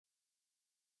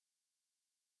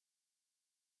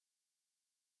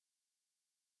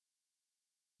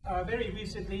Very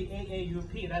recently,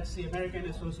 AAUP, that's the American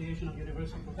Association of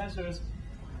University Professors,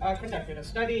 conducted a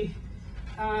study,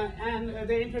 and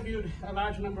they interviewed a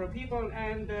large number of people,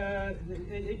 and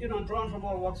drawn from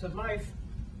all walks of life.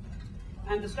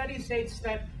 And the study states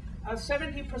that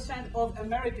 70% of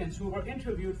Americans who were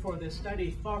interviewed for this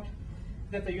study thought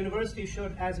that the university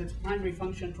should, as its primary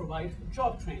function, provide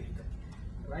job training.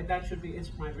 Right? That should be its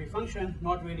primary function,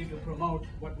 not really to promote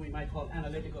what we might call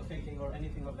analytical thinking or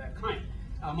anything of that kind.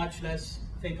 Much less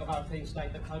think about things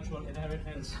like the cultural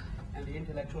inheritance and the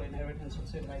intellectual inheritance of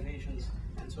civilizations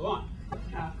and so on.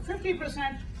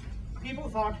 50% people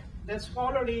thought that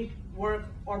scholarly work,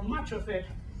 or much of it,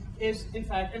 is in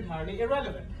fact entirely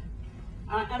irrelevant.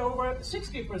 And over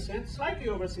 60%, slightly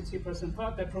over 60%,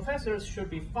 thought that professors should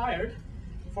be fired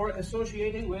for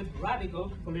associating with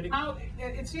radical political. Now,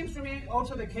 it seems to me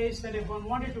also the case that if one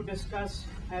wanted to discuss,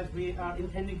 as we are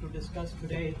intending to discuss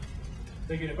today,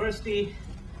 the university,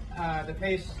 the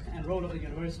place and role of the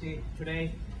university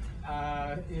today,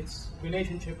 its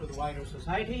relationship with the wider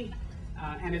society,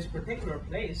 and its particular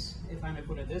place, if I may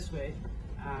put it this way,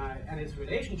 and its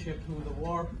relationship to the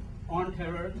war on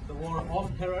terror, the war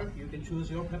of terror. You can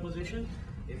choose your preposition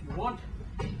if you want.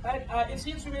 But it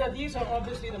seems to me that these are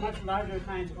obviously the much larger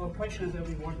kinds of questions that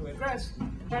we want to address.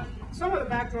 But some of the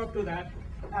backdrop to that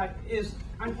is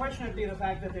unquestionably the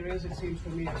fact that there is, it seems to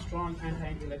me, a strong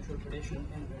anti-intellectual tradition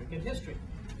in American history.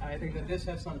 I think that this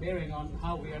has some bearing on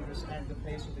how we understand the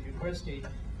place of the university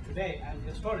today and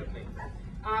historically.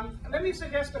 Let me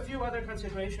suggest a few other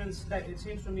considerations that it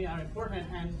seems to me are important,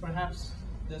 and perhaps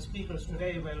the speakers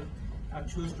today will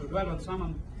choose to dwell on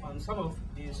some of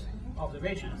these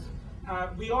observations.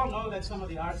 We all know that some of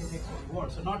the architects of the war,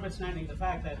 so notwithstanding the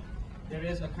fact that there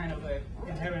is a kind of a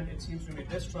inherent, it seems to me,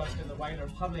 distrust in the wider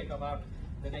public about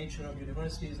the nature of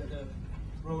universities and the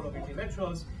role of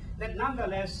intellectuals, that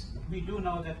nonetheless we do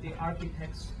know that the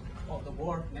architects of the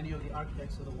war, many of the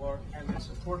architects of the war and their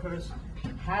supporters,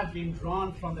 have been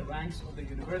drawn from the ranks of the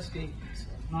university,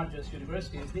 not just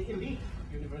universities, the elite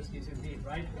universities indeed,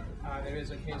 right? There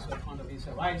is a case of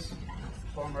Condoleezza Rice,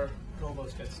 former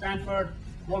provost at Stanford,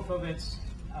 Wolfowitz,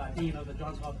 dean of the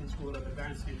Johns Hopkins School of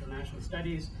Advanced International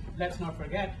Studies. Let's not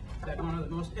forget that one of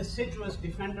the most assiduous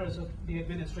defenders of the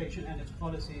administration and its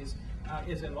policies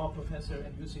is a law professor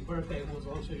at UC Berkeley, who was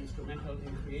also instrumental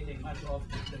in creating much of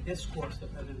the discourse, the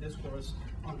present discourse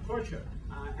on torture,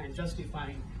 and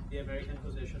justifying the American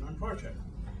position on torture.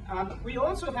 We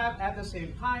also have, at the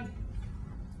same time,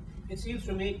 it seems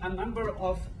to me, a number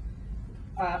of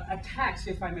attacks,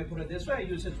 if I may put it this way. I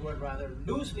use this word rather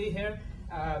loosely here,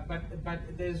 but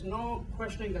there's no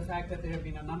questioning the fact that there have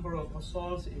been a number of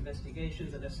assaults,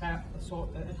 investigations, and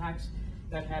attacks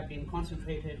that have been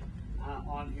concentrated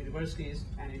on universities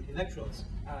and intellectuals.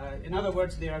 In other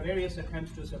words, there are various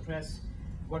attempts to suppress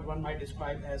what one might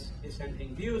describe as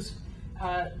dissenting views.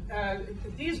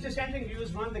 These dissenting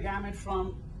views run the gamut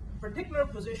from particular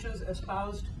positions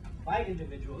espoused by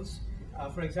individuals.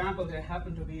 For example, there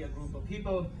happened to be a group of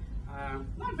people,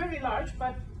 not very large,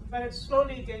 but it's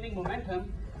slowly gaining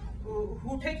momentum,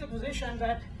 who take the position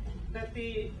that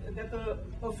the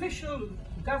official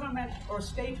government or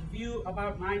state view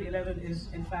about 9/11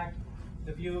 is in fact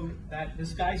the view that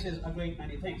disguises a great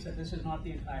many things, that this is not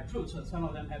the entire truth. So some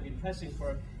of them have been pressing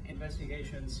for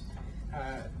investigations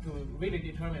to really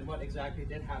determine what exactly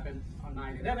did happen on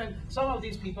 9/11. Some of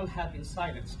these people have been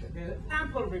silenced. There are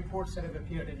ample reports that have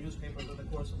appeared in newspapers over the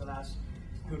course of the last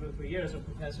 2 to 3 years of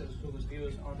professors whose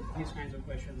views on these kinds of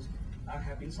questions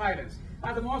have been silenced.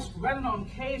 The most well-known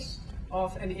case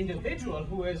of an individual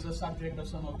who is the subject of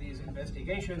some of these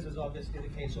investigations is obviously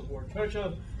the case of Ward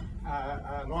Churchill,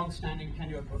 a long-standing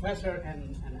tenured professor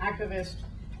and an activist,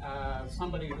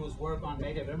 somebody whose work on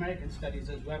Native American studies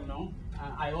is well known.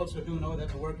 I also do know that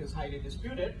the work is highly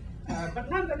disputed, but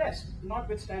nonetheless,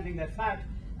 notwithstanding that fact,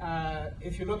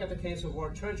 if you look at the case of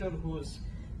Ward Churchill, whose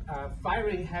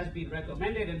firing has been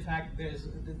recommended, in fact,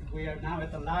 we are now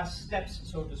at the last steps,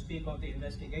 so to speak, of the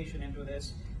investigation into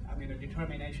this. I mean, a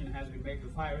determination has been made to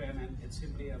fire him, and it's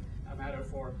simply a matter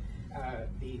for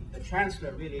the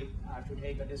chancellor really to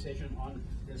take a decision on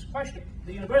this question.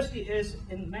 The university is,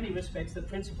 in many respects, the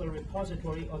principal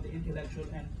repository of the intellectual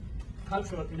and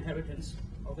cultural inheritance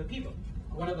of the people.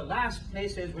 One of the last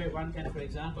places where one can, for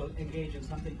example, engage in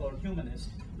something called humanist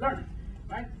learning,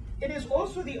 right? It is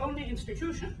also the only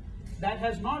institution that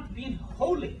has not been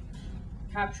wholly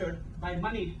captured by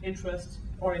moneyed interests,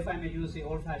 or if I may use the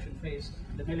old-fashioned phrase,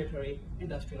 the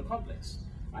military-industrial complex,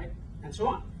 right? And so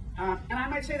on. And I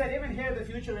might say that even here, the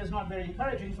future is not very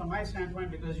encouraging from my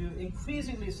standpoint, because you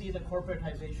increasingly see the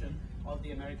corporatization of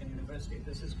the American university.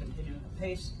 This is continuing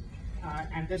apace.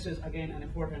 And this is, again, an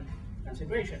important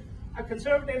consideration.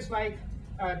 Conservatives like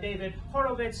David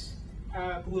Horowitz,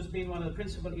 who's been one of the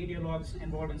principal ideologues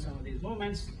involved in some of these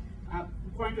movements,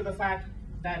 point to the fact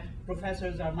that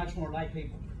professors are much more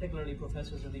likely, particularly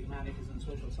professors in the humanities and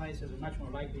social sciences, are much more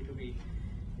likely to be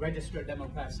registered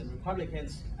Democrats and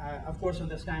Republicans. Of course, from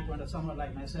the standpoint of someone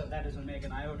like myself, that doesn't make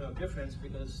an iota of difference,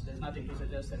 because there's nothing to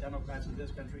suggest that Democrats in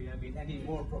this country have been any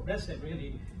more progressive,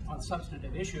 really, on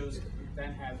substantive issues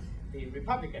than have the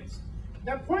Republicans.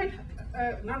 The point,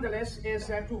 nonetheless, is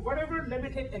that to whatever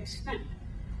limited extent,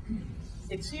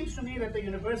 it seems to me that the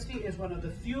university is one of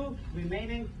the few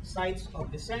remaining sites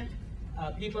of dissent.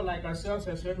 People like ourselves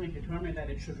are certainly determined that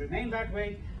it should remain that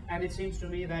way, and it seems to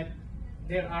me that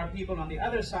there are people on the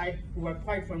other side who are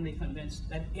quite firmly convinced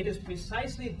that it is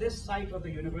precisely this site of the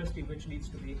university which needs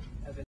to be